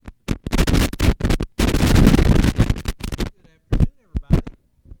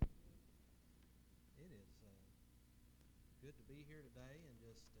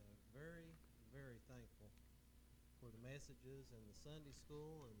messages and the Sunday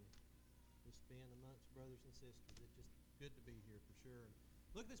school and just being amongst brothers and sisters. It's just good to be here for sure. And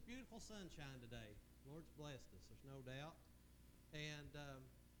look at this beautiful sunshine today. The Lord's blessed us, there's no doubt. And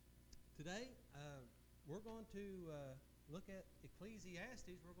today we're going to look at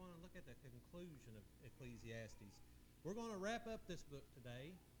Ecclesiastes. We're going to look at the conclusion of Ecclesiastes. We're going to wrap up this book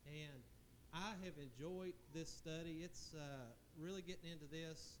today, and I have enjoyed this study. It's really getting into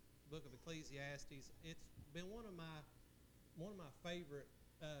this book of Ecclesiastes. It's been one of my favorite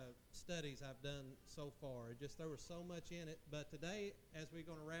studies I've done so far. There was so much in it. But today, as we're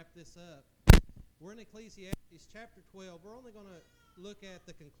going to wrap this up, we're in Ecclesiastes chapter 12. We're only going to look at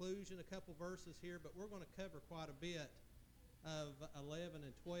the conclusion, a couple verses here, but we're going to cover quite a bit of 11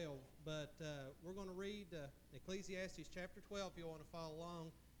 and 12. But we're going to read Ecclesiastes chapter 12 if you want to follow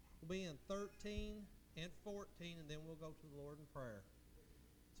along. We'll be in 13 and 14, and then we'll go to the Lord in prayer.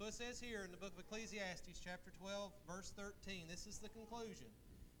 So it says here in the book of Ecclesiastes chapter 12, verse 13, this is the conclusion.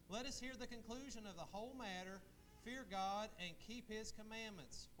 Let us hear the conclusion of the whole matter. Fear God and keep His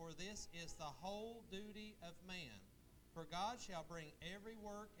commandments, for this is the whole duty of man. For God shall bring every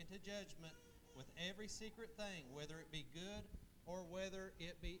work into judgment with every secret thing, whether it be good or whether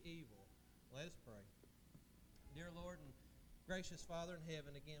it be evil. Let us pray. Dear Lord and gracious Father in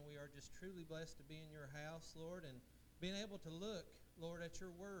heaven, again, we are just truly blessed to be in your house, Lord, and being able to look, Lord, at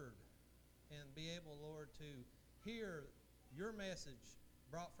your word and be able, Lord, to hear your message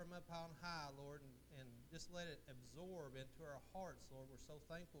brought from up on high, Lord, and just let it absorb into our hearts, Lord. We're so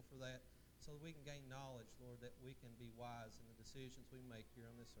thankful for that, so that we can gain knowledge, Lord, that we can be wise in the decisions we make here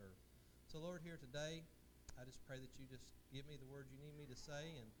on this earth. So, Lord, here today, I just pray that you just give me the words you need me to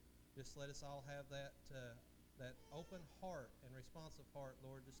say, and just let us all have that open heart and responsive heart,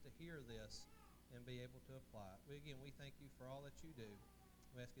 Lord, just to hear this and be able to apply it. Again, we thank you for all that you do.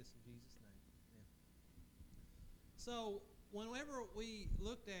 We ask this in Jesus' name. Amen. So, whenever we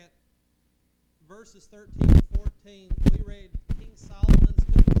looked at verses 13 and 14, we read King Solomon's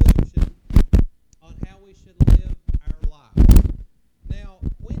conclusion on how we should live our lives. Now,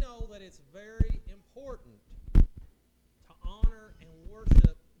 we know that it's very important to honor and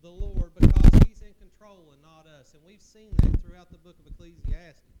worship the Lord because He's in control and not us. And we've seen that throughout the book of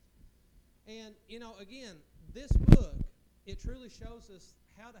Ecclesiastes. And, again, this book, it truly shows us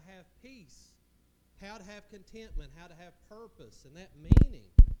how to have peace, how to have contentment, how to have purpose and that meaning,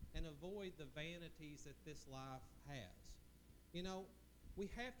 and avoid the vanities that this life has. We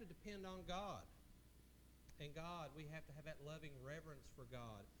have to depend on God. And God, we have to have that loving reverence for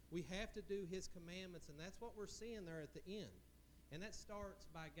God. We have to do His commandments, and that's what we're seeing there at the end. And that starts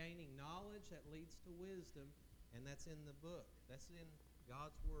by gaining knowledge that leads to wisdom, and that's in the book. That's in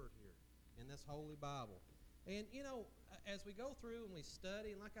God's Word here, in this Holy Bible. And, as we go through and we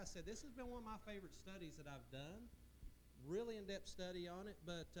study, and like I said, this has been one of my favorite studies that I've done, really in-depth study on it,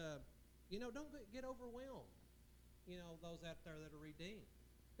 but, don't get overwhelmed, those out there that are redeemed.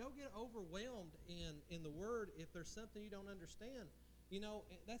 Don't get overwhelmed in the Word if there's something you don't understand.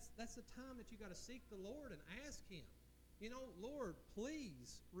 That's the time that you got to seek the Lord and ask Him. Lord,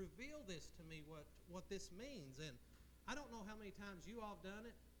 please reveal this to me, what this means. And I don't know how many times you all have done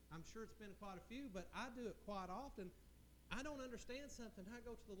it. I'm sure it's been quite a few, but I do it quite often. I don't understand something. I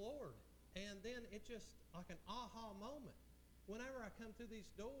go to the Lord. And then it's just like an aha moment. Whenever I come through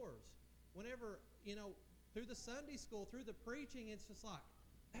these doors, whenever, through the Sunday school, through the preaching, it's just like,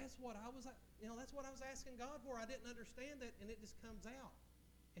 that's what I was asking God for. I didn't understand that, and it just comes out.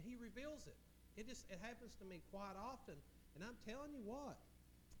 And He reveals it. It happens to me quite often. And I'm telling you what,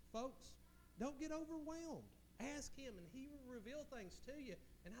 folks, don't get overwhelmed. Ask Him, and He will reveal things to you.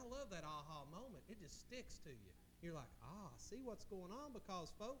 And I love that aha moment. It just sticks to you. You're like, I see what's going on, because,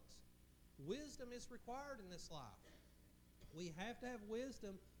 folks, wisdom is required in this life. We have to have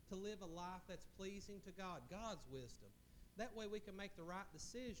wisdom to live a life that's pleasing to God, God's wisdom. That way we can make the right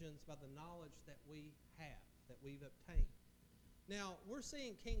decisions by the knowledge that we have, that we've obtained. Now, we're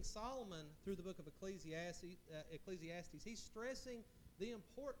seeing King Solomon through the book of Ecclesiastes. He's stressing the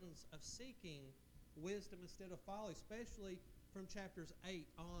importance of seeking wisdom instead of folly, especially from chapters 8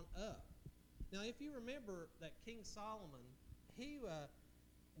 on up. Now, if you remember that King Solomon,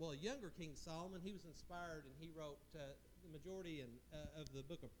 younger King Solomon, he was inspired and he wrote the majority of the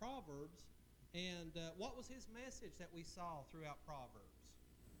book of Proverbs. And what was his message that we saw throughout Proverbs?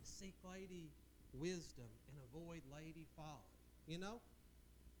 Seek lady wisdom and avoid lady folly.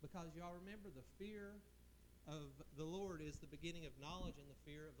 Because y'all remember, the fear of the Lord is the beginning of knowledge, and the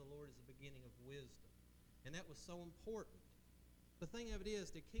fear of the Lord is the beginning of wisdom. And that was so important. The thing of it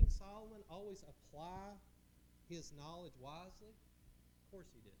is, did King Solomon always apply his knowledge wisely? Of course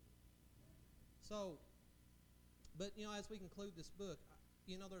he didn't. So, But, as we conclude this book,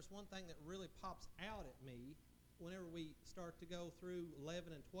 there's one thing that really pops out at me whenever we start to go through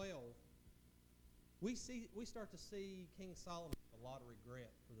 11 and 12. We start to see King Solomon have a lot of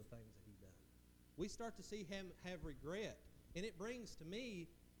regret for the things that he done. We start to see him have regret, and it brings to me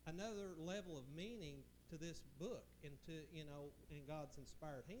another level of meaning to this book and to, in God's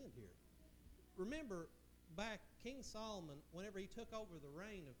inspired hand here. Remember, back King Solomon, whenever he took over the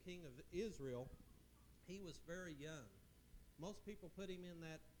reign of King of Israel, he was very young. Most people put him in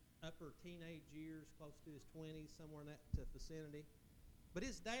that upper teenage years, close to his 20s, somewhere in that vicinity. But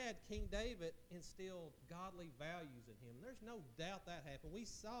his dad, King David, instilled godly values in him. There's no doubt that happened. We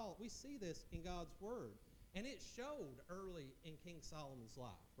see this in God's Word. And it showed early in King Solomon's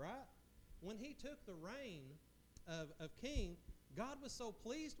life, right? When he took the reign of king, God was so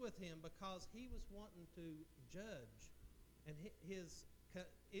pleased with him because he was wanting to judge and his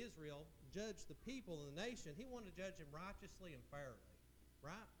Israel judge the people and the nation. He wanted to judge them righteously and fairly,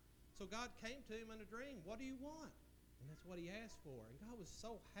 right? So God came to him in a dream. What do you want? And that's what he asked for. And God was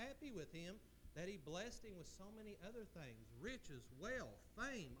so happy with him that he blessed him with so many other things, riches, wealth,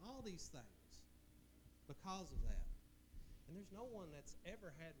 fame, all these things because of that. And there's no one that's ever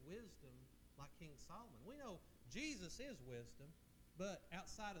had wisdom like King Solomon. We know Jesus is wisdom, but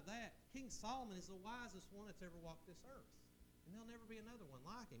outside of that, King Solomon is the wisest one that's ever walked this earth. And there'll never be another one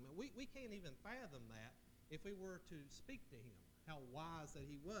like him. And we can't even fathom that if we were to speak to him, how wise that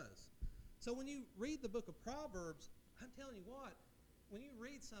he was. So when you read the book of Proverbs, I'm telling you what, when you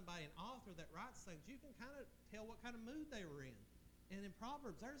read somebody, an author that writes things, you can kind of tell what kind of mood they were in. And in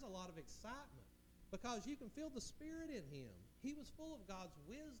Proverbs, there's a lot of excitement because you can feel the Spirit in him. He was full of God's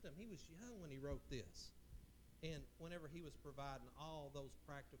wisdom. He was young when he wrote this. And whenever he was providing all those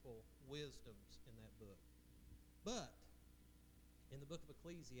practical wisdoms in that book. But in the book of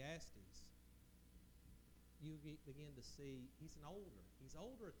Ecclesiastes, you begin to see he's older. He's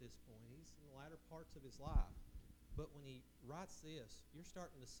older at this point. He's in the latter parts of his life. But when he writes this, you're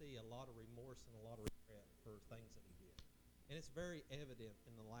starting to see a lot of remorse and a lot of regret for things that he did. And it's very evident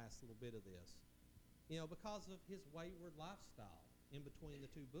in the last little bit of this. Because of his wayward lifestyle in between the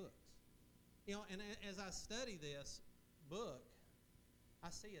two books. And as I study this book, I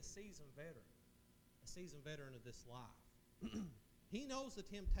see a seasoned veteran of this life. He knows the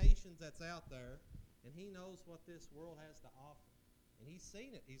temptations that's out there, and he knows what this world has to offer. And he's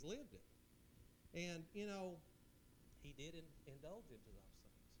seen it. He's lived it. And, he did indulge into those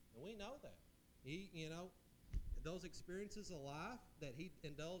things. And we know that. Those experiences of life that he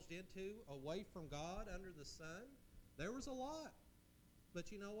indulged into away from God under the sun, there was a lot.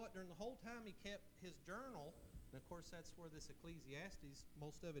 But you know what? During the whole time he kept his journal, and of course that's where this Ecclesiastes,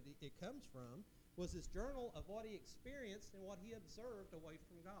 most of it comes from, was his journal of what he experienced and what he observed away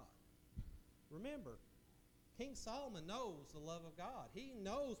from God. Remember, King Solomon knows the love of God. He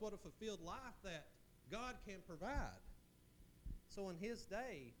knows what a fulfilled life that God can provide. So in his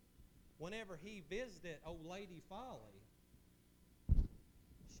day, whenever he visited old Lady Folly,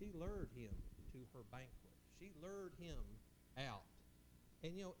 she lured him to her banquet. She lured him out.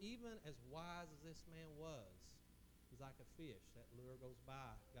 And even as wise as this man was, he's like a fish. That lure goes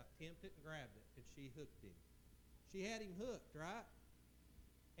by, got tempted and grabbed it, and she hooked him. She had him hooked, right?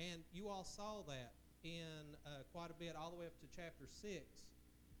 And you all saw that in quite a bit, all the way up to chapter 6.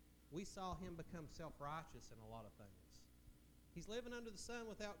 We saw him become self-righteous in a lot of things. He's living under the sun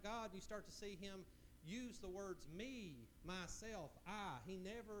without God. You start to see him use the words me, myself, I. He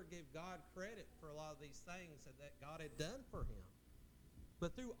never gave God credit for a lot of these things that God had done for him.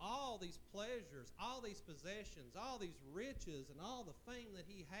 But through all these pleasures, all these possessions, all these riches, and all the fame that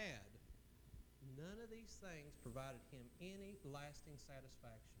he had, none of these things provided him any lasting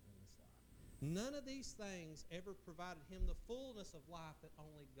satisfaction in this life. None of these things ever provided him the fullness of life that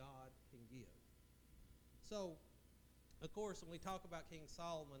only God can give. So, of course, when we talk about King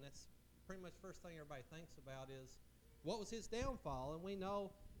Solomon, that's pretty much the first thing everybody thinks about is what was his downfall? And we know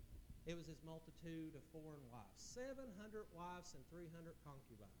it was his multitude of foreign wives. 700 wives and 300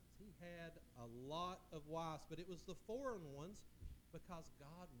 concubines. He had a lot of wives, but it was the foreign ones because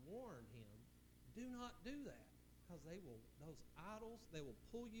God warned him, do not do that because those idols, they will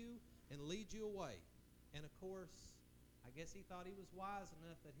pull you and lead you away. And of course, I guess he thought he was wise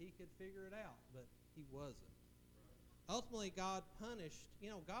enough that he could figure it out, but he wasn't. Ultimately, God punished.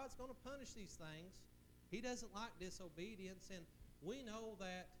 God's going to punish these things. He doesn't like disobedience, and we know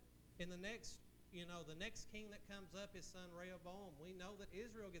that in the next king that comes up, his son Rehoboam, we know that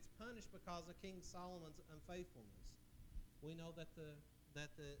Israel gets punished because of King Solomon's unfaithfulness. We know that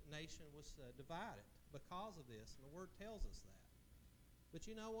the nation was divided because of this, and the Word tells us that.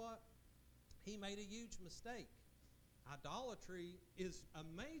 But you know what? He made a huge mistake. Idolatry is a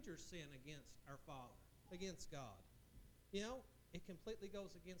major sin against our Father, against God. You know, it completely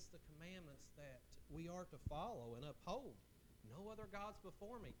goes against the commandments that we are to follow and uphold. No other gods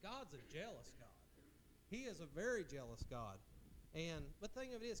before me. God's a jealous God. He is a very jealous God. But the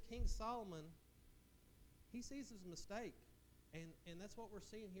thing of it is, King Solomon, he sees his mistake. And that's what we're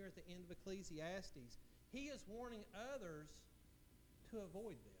seeing here at the end of Ecclesiastes. He is warning others to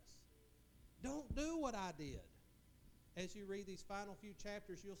avoid this. Don't do what I did. As you read these final few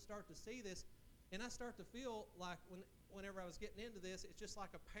chapters, you'll start to see this. And I start to feel like whenever I was getting into this, it's just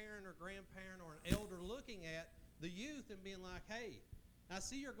like a parent or grandparent or an elder looking at the youth and being like, hey, I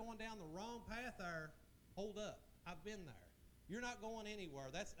see you're going down the wrong path there. Hold up. I've been there. You're not going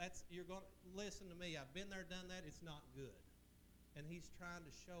anywhere. You're going to listen to me. I've been there, done that. It's not good. And he's trying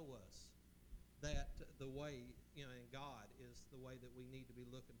to show us that the way, in God is the way that we need to be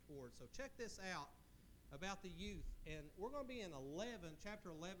looking towards. So check this out about the youth. And we're going to be in chapter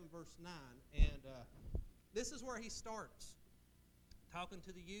 11, verse 9. And this is where he starts. Talking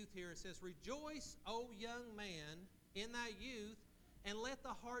to the youth here, it says, Rejoice, O young man, in thy youth, and let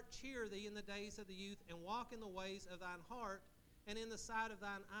the heart cheer thee in the days of the youth, and walk in the ways of thine heart, and in the sight of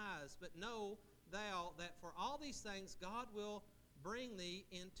thine eyes. But know thou that for all these things God will bring thee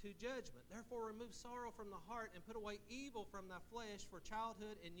into judgment. Therefore remove sorrow from the heart, and put away evil from thy flesh, for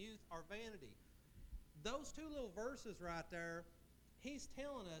childhood and youth are vanity. Those two little verses right there, he's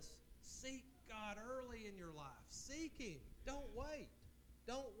telling us, seek God early in your life. Seek Him. Don't wait.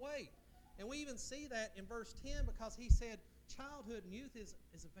 Don't wait. And we even see that in verse 10, because he said childhood and youth is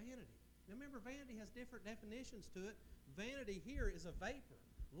a vanity. Now remember, vanity has different definitions to it. Vanity here is a vapor.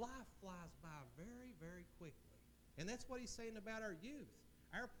 Life flies by very, very quickly. And that's what he's saying about our youth.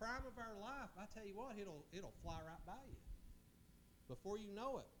 Our prime of our life, I tell you what, it'll fly right by you before you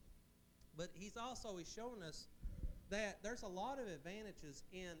know it. But he's showing us that there's a lot of advantages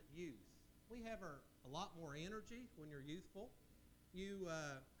in youth. We have a lot more energy when you're youthful. You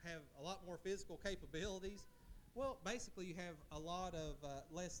have a lot more physical capabilities. Well, basically you have a lot of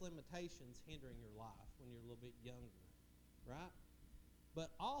less limitations hindering your life when you're a little bit younger, right?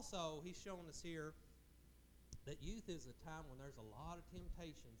 But also he's showing us here that youth is a time when there's a lot of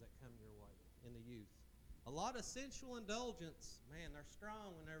temptations that come your way in the youth. A lot of sensual indulgence. Man, they're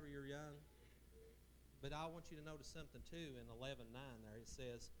strong whenever you're young. But I want you to notice something too in 11:9 there. It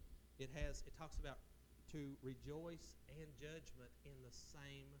says, it talks about to rejoice and judgment in the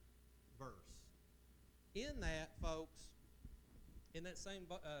same verse. In that, folks, in that same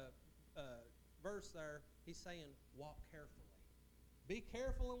verse there, he's saying, walk carefully. Be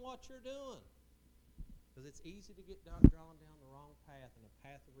careful in what you're doing. Because it's easy to get drawn down the wrong path and a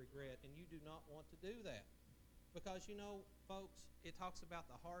path of regret, and you do not want to do that. Because, folks, it talks about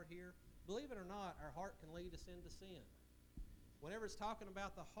the heart here. Believe it or not, our heart can lead us into sin. Whenever it's talking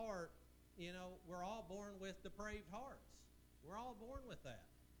about the heart, we're all born with depraved hearts. We're all born with that.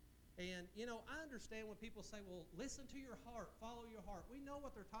 And, I understand when people say, well, listen to your heart, follow your heart. We know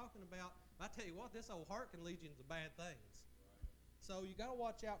what they're talking about. But I tell you what, this old heart can lead you into bad things. Right. So you got to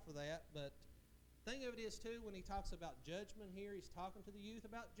watch out for that. But thing of it is, too, when he talks about judgment here, he's talking to the youth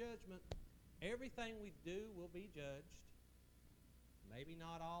about judgment. Everything we do will be judged. Maybe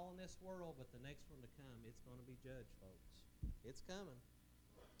not all in this world, but the next one to come, it's going to be judged, folks. It's coming.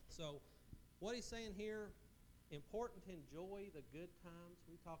 So what he's saying here, important to enjoy the good times.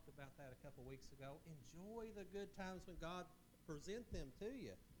 We talked about that a couple weeks ago. Enjoy the good times when God presents them to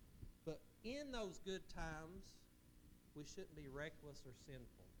you. But in those good times, we shouldn't be reckless or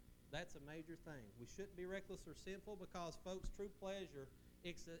sinful. That's a major thing. We shouldn't be reckless or sinful because, folks, true pleasure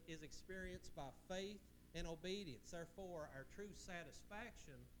is experienced by faith and obedience. Therefore, our true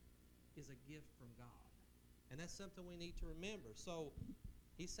satisfaction is a gift from God. And that's something we need to remember. So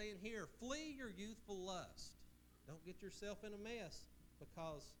he's saying here, flee your youthful lust. Don't get yourself in a mess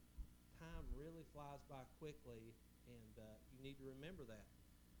because time really flies by quickly, and you need to remember that.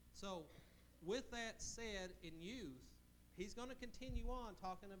 So with that said, in youth, he's going to continue on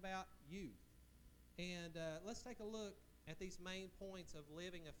talking about youth. And let's take a look at these main points of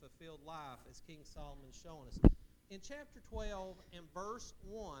living a fulfilled life as King Solomon's showing us. In chapter 12 and verse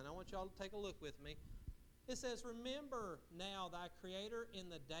 1, I want y'all to take a look with me. It says, remember now thy Creator in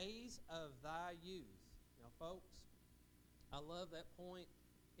the days of thy youth. Now, folks, I love that point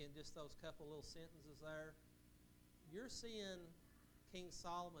in just those couple little sentences there. You're seeing King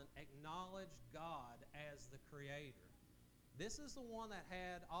Solomon acknowledge God as the Creator. This is the one that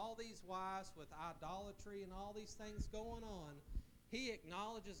had all these wives with idolatry and all these things going on. He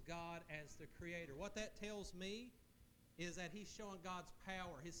acknowledges God as the Creator. What that tells me is that he's showing God's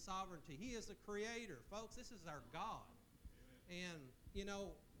power, his sovereignty. He is the creator. Folks, this is our God. And, you know,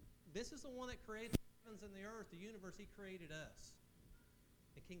 this is the one that created the heavens and the earth, the universe. He created us.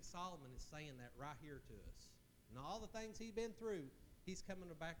 And King Solomon is saying that right here to us. And all the things he's been through, he's coming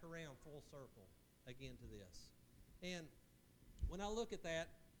back around full circle again to this. And when I look at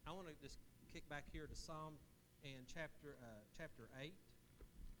that, I want to just kick back here to Psalm and chapter 8.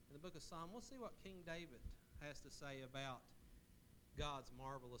 In the book of Psalm, we'll see what King David has to say about God's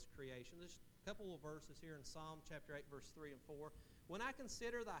marvelous creation. There's a couple of verses here in Psalm chapter 8, verse 3 and 4. When I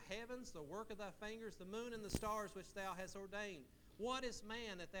consider thy heavens, the work of thy fingers, the moon and the stars which thou hast ordained, what is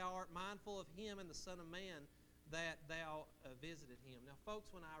man that thou art mindful of him, and the son of man that thou visited him? Now,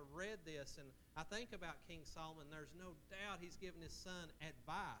 folks, when I read this and I think about King Solomon, there's no doubt he's given his son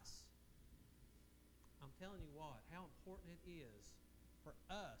advice. I'm telling you what, how important it is for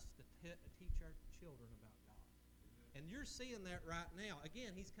us to teach our children about God. And you're seeing that right now.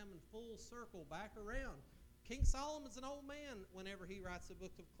 Again, he's coming full circle back around. King Solomon's an old man whenever he writes the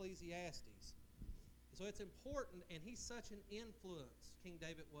book of Ecclesiastes. So it's important, and he's such an influence, King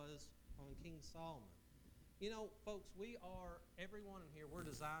David was, on King Solomon. You know, folks, everyone in here, we're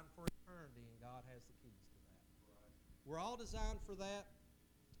designed for eternity, and God has the keys to that. Right. We're all designed for that.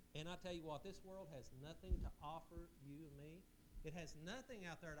 And I tell you what, this world has nothing to offer you and me. It has nothing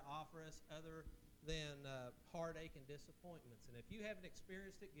out there to offer us other than heartache and disappointments. And if you haven't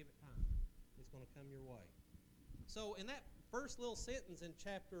experienced it, give it time. It's going to come your way. So in that first little sentence in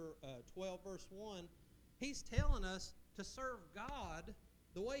chapter 12, verse 1, he's telling us to serve God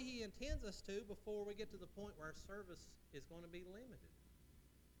the way he intends us to before we get to the point where our service is going to be limited.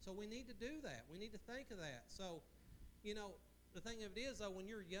 So we need to do that. We need to think of that. So, you know, the thing of it is, though, when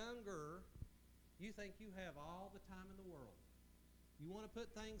you're younger, you think you have all the time in the world. You want to put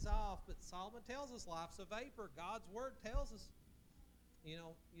things off, but Solomon tells us life's a vapor. God's Word tells us, you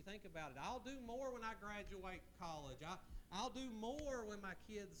know, you think about it. I'll do more when I graduate college. I'll do more when my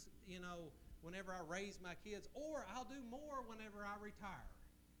kids, you know, whenever I raise my kids. Or I'll do more whenever I retire.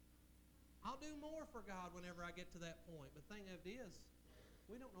 I'll do more for God whenever I get to that point. But the thing of it is,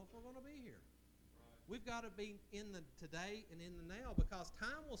 we don't know if we're going to be here. We've got to be in the today and in the now, because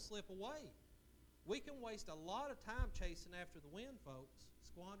time will slip away. We can waste a lot of time chasing after the wind, folks.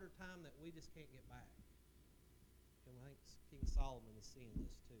 Squander time that we just can't get back. And I think King Solomon is seeing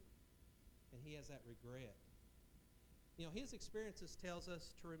this too. And he has that regret. You know, his experiences tells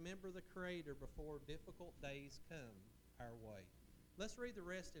us to remember the Creator before difficult days come our way. Let's read the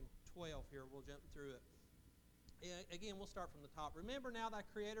rest in 12 here. We'll jump through it. Again, we'll start from the top. Remember now thy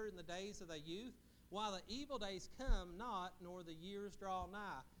Creator in the days of thy youth, while the evil days come not, nor the years draw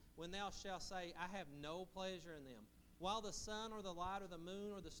nigh, when thou shalt say, I have no pleasure in them. While the sun or the light or the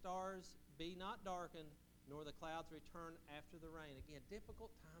moon or the stars be not darkened, nor the clouds return after the rain. Again,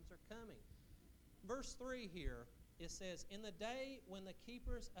 difficult times are coming. Verse 3 here, it says, in the day when the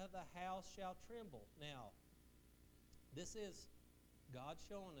keepers of the house shall tremble. Now, this is God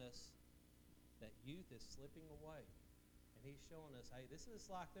showing us that youth is slipping away. And he's showing us, hey, this is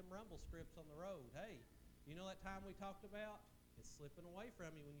like them rumble strips on the road. Hey, you know that time we talked about? It's slipping away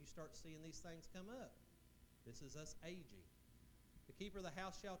from you when you start seeing these things come up. This is us aging. The keeper of the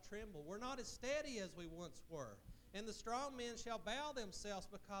house shall tremble. We're not as steady as we once were. And the strong men shall bow themselves,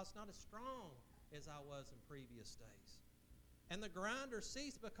 because not as strong as I was in previous days. And the grinders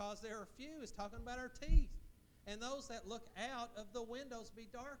cease, because there are few. It's talking about our teeth. And those that look out of the windows be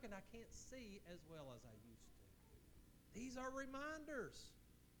darkened. I can't see as well as I used to. These are reminders.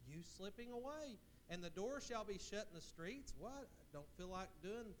 You slipping away. And the door shall be shut in the streets. What? I don't feel like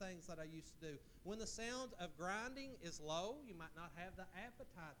doing things that I used to do. When the sound of grinding is low, you might not have the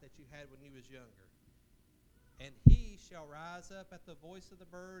appetite that you had when you was younger. And he shall rise up at the voice of the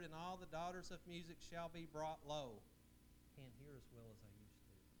bird, and all the daughters of music shall be brought low. Can't hear as well as I used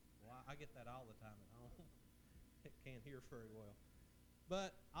to. Well, I get that all the time at home. Can't hear very well.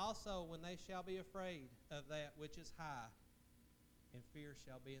 But also when they shall be afraid of that which is high, and fear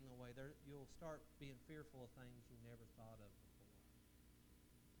shall be in the way. You'll start being fearful of things you never thought of before.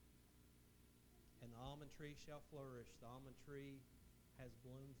 And the almond tree shall flourish. The almond tree has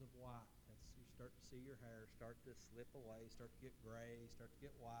blooms of white. You start to see your hair start to slip away, start to get gray, start to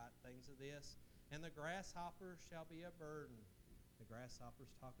get white, things of this. And the grasshopper shall be a burden. The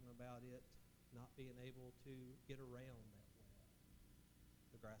grasshopper's talking about it not being able to get around that well.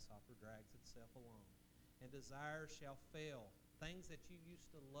 The grasshopper drags itself along. And desire shall fail. Things that you used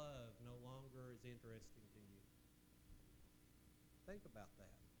to love no longer is interesting to you. Think about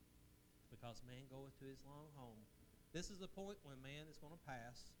that. Because man goeth to his long home. This is the point when man is going to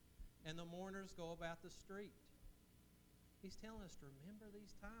pass, and the mourners go about the street. He's telling us to remember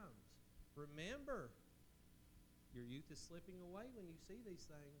these times. Remember, your youth is slipping away when you see these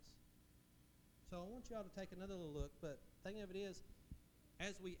things. So I want you all to take another little look, but the thing of it is,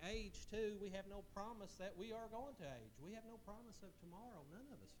 as we age too, we have no promise that we are going to age. We have no promise of tomorrow. None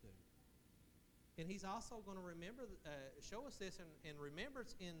of us do. And he's also going to show us this in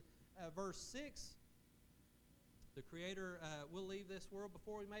remembrance in verse 6. The Creator will leave this world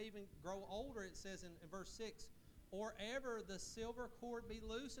before we may even grow older. It says in verse 6, or ever the silver cord be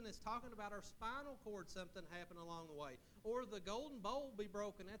loosened. It's talking about our spinal cord, something happened along the way. Or the golden bowl be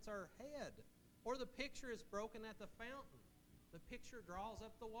broken. That's our head. Or the pitcher is broken at the fountain. The pitcher draws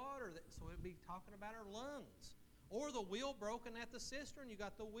up the water, so it would be talking about our lungs. Or the wheel broken at the cistern. You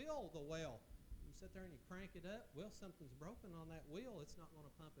got the wheel, the well. You sit there and you crank it up. Well, something's broken on that wheel. It's not going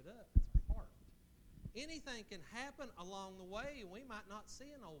to pump it up. It's our heart. Anything can happen along the way, and we might not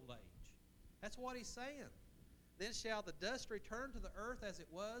see an old age. That's what he's saying. Then shall the dust return to the earth as it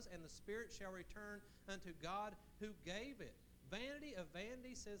was, and the spirit shall return unto God who gave it. Vanity of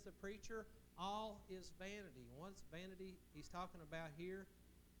vanity, says the preacher, all is vanity. What's vanity he's talking about here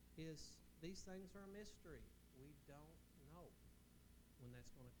is these things are a mystery. We don't know when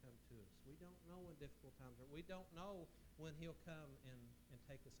that's going to come to us. We don't know when difficult times are. We don't know when he'll come and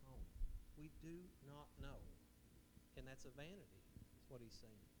take us home. We do not know. And that's a vanity. That's what he's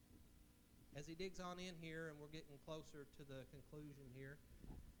saying. As he digs on in here, and we're getting closer to the conclusion here,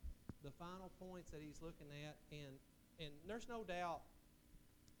 the final points that he's looking at, and there's no doubt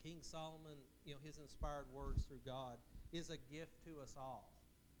King Solomon, his inspired words through God, is a gift to us all.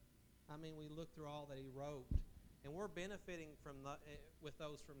 I mean, we look through all that he wrote, and we're benefiting with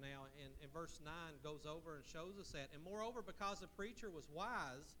those from now. And verse 9 goes over and shows us that. And moreover, because the preacher was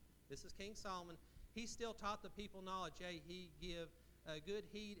wise, this is King Solomon, he still taught the people knowledge. Yea, he give good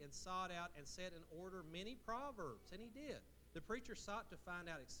heed and sought out and set in order many proverbs. And he did. The preacher sought to find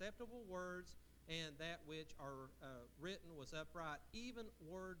out acceptable words, and that which are written was upright, even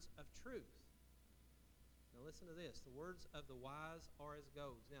words of truth. Now listen to this. The words of the wise are as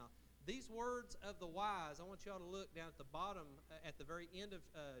goads. Now, these words of the wise, I want you all to look down at the bottom, at the very end of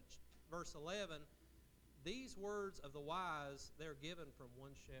verse 11. These words of the wise, they're given from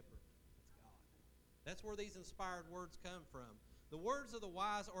one shepherd. That's God. That's where these inspired words come from. The words of the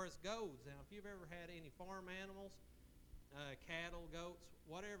wise are as goads. Now, if you've ever had any farm animals, cattle, goats,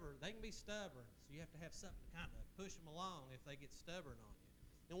 whatever, they can be stubborn. So you have to have something to kind of push them along if they get stubborn on you.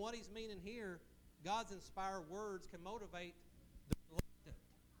 And what he's meaning here, God's inspired words can motivate the reluctant.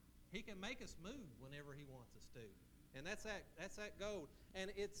 He can make us move whenever he wants us to. And that's that goad.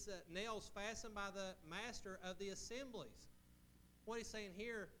 And it's nails fastened by the master of the assemblies. What he's saying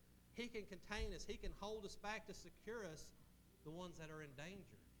here, he can contain us. He can hold us back to secure us, the ones that are in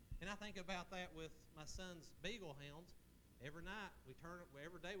danger. And I think about that with my son's beagle hounds. Every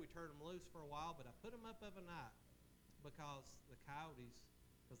day we turn them loose for a while, but I put them up of a night because the coyotes,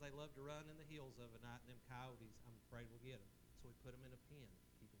 because they love to run in the hills of a night, and them coyotes, I'm afraid will get them. So we put them in a pen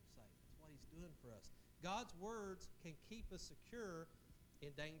to keep them safe. That's what he's doing for us. God's words can keep us secure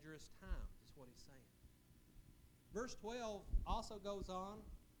in dangerous times, is what he's saying. Verse 12 also goes on,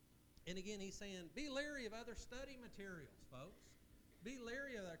 and again he's saying, be leery of other study materials, folks. Be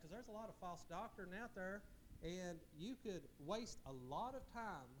leery of that, because there's a lot of false doctrine out there, and you could waste a lot of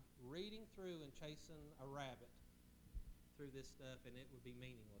time reading through and chasing a rabbit through this stuff, and it would be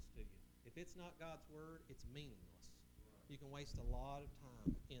meaningless to you. If it's not God's word, it's meaningless. You can waste a lot of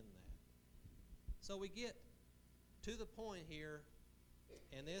time in that. So we get to the point here,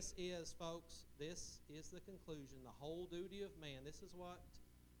 and this is, folks, this is the conclusion, the whole duty of man. This is what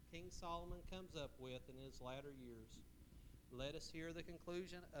King Solomon comes up with in his latter years. Let us hear the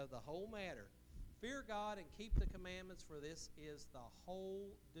conclusion of the whole matter. Fear God and keep the commandments, for this is the whole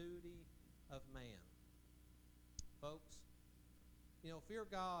duty of man. Folks, fear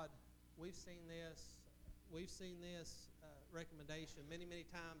God, we've seen this recommendation many, many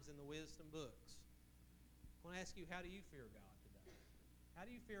times in the wisdom books. I want to ask you, how do you fear God today? How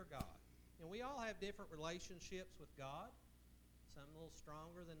do you fear God? And we all have different relationships with God, some a little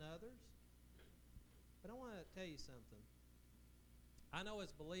stronger than others. But I want to tell you something. I know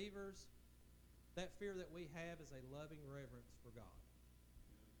as believers, that fear that we have is a loving reverence for God.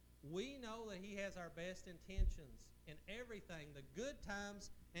 We know that he has our best intentions in everything, the good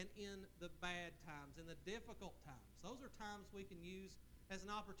times and in the bad times, in the difficult times. Those are times we can use as an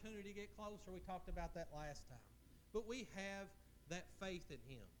opportunity to get closer. We talked about that last time. But we have that faith in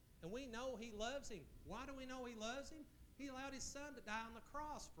him. And we know he loves him. Why do we know he loves him? He allowed his son to die on the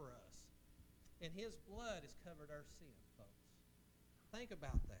cross for us. And his blood has covered our sin, folks. Think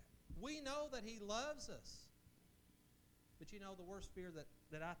about that. We know that he loves us. But you know, the worst fear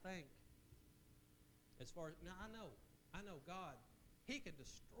that I think, as far as, now I know God, He could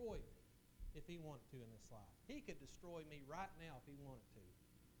destroy me if He wanted to in this life. He could destroy me right now if He wanted to.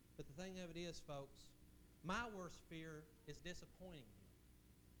 But the thing of it is, folks, my worst fear is disappointing Him.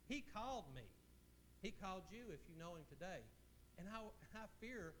 He called me. He called you if you know Him today. And I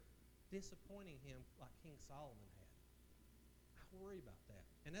fear disappointing Him like King Solomon had. I worry about that.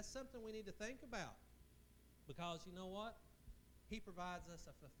 And that's something we need to think about. Because you know what? He provides us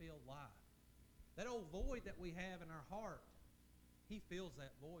a fulfilled life. That old void that we have in our heart, He fills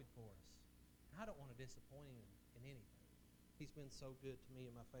that void for us. And I don't want to disappoint Him in anything. He's been so good to me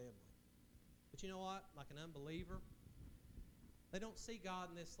and my family. But you know what? Like an unbeliever, they don't see God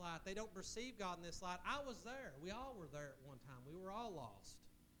in this light. They don't perceive God in this light. I was there. We all were there at one time. We were all lost.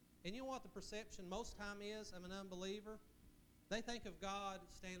 And you know what the perception most time is of an unbeliever? They think of God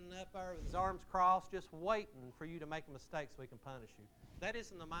standing up there with His arms crossed, just waiting for you to make a mistake so He can punish you. That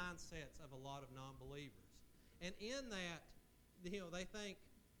isn't the mindsets of a lot of non-believers. And in that, they think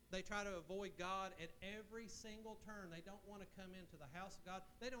they try to avoid God at every single turn. They don't want to come into the house of God.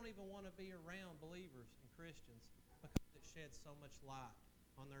 They don't even want to be around believers and Christians because it sheds so much light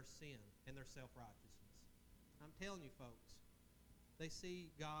on their sin and their self-righteousness. I'm telling you, folks, they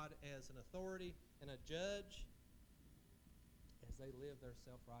see God as an authority and a judge as they live their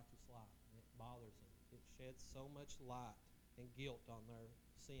self-righteous life. And it bothers them. It sheds so much light and guilt on their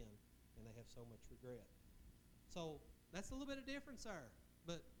sin, and they have so much regret. So that's a little bit of difference there.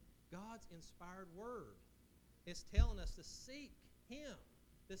 But God's inspired word is telling us to seek Him,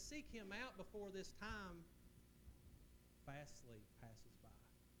 out before this time fastly passes by.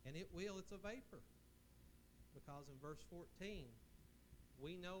 And it will. It's a vapor. Because in verse 14,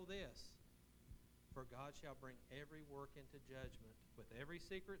 we know this. For God shall bring every work into judgment with every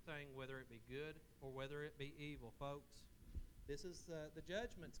secret thing, whether it be good or whether it be evil. Folks, this is the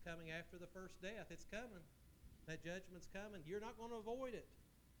judgment's coming after the first death. It's coming. That judgment's coming. You're not going to avoid it.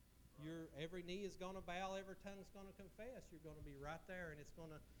 Every knee is going to bow, every tongue is going to confess. You're going to be right there, and it's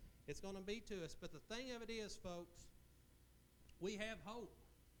going to be to us. But the thing of it is, folks, we have hope.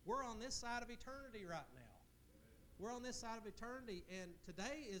 We're on this side of eternity right now. We're on this side of eternity, and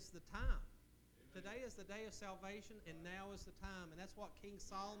today is the time. Today is the day of salvation, and now is the time. And that's what King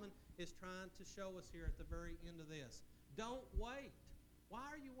Solomon is trying to show us here at the very end of this. Don't wait. Why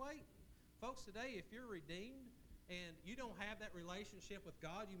are you waiting? Folks, today, if you're redeemed and you don't have that relationship with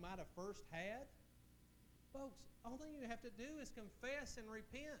God you might have first had, folks, all thing you have to do is confess and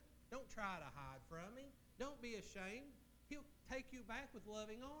repent. Don't try to hide from Him. Don't be ashamed. He'll take you back with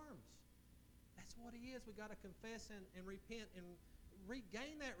loving arms. That's what He is. We've got to confess and repent and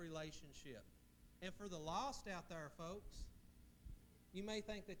regain that relationship. And for the lost out there, folks, you may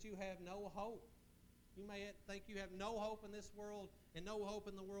think that you have no hope. You may think you have no hope in this world and no hope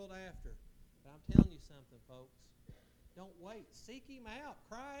in the world after. But I'm telling you something, folks. Don't wait. Seek Him out.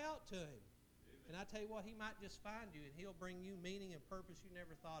 Cry out to Him. Amen. And I tell you what, He might just find you, and He'll bring you meaning and purpose you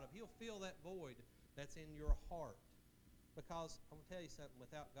never thought of. He'll fill that void that's in your heart. Because I'm going to tell you something,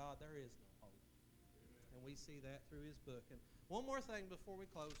 without God, there is no hope. Amen. And we see that through His book. And one more thing before we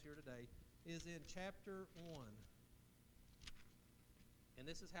close here today is in chapter 1. And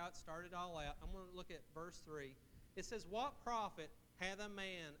this is how it started all out. I'm going to look at verse 3. It says, What profit hath a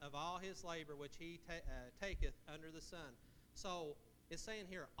man of all his labor which he taketh under the sun? So it's saying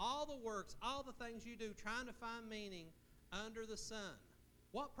here, all the works, all the things you do trying to find meaning under the sun,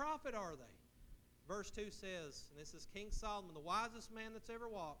 what profit are they? Verse 2 says, and this is King Solomon, the wisest man that's ever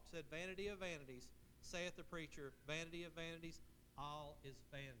walked, said, Vanity of vanities, saith the preacher, vanity of vanities, all is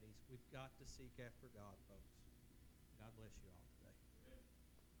vanities. We've got to seek after God, folks. God bless you all.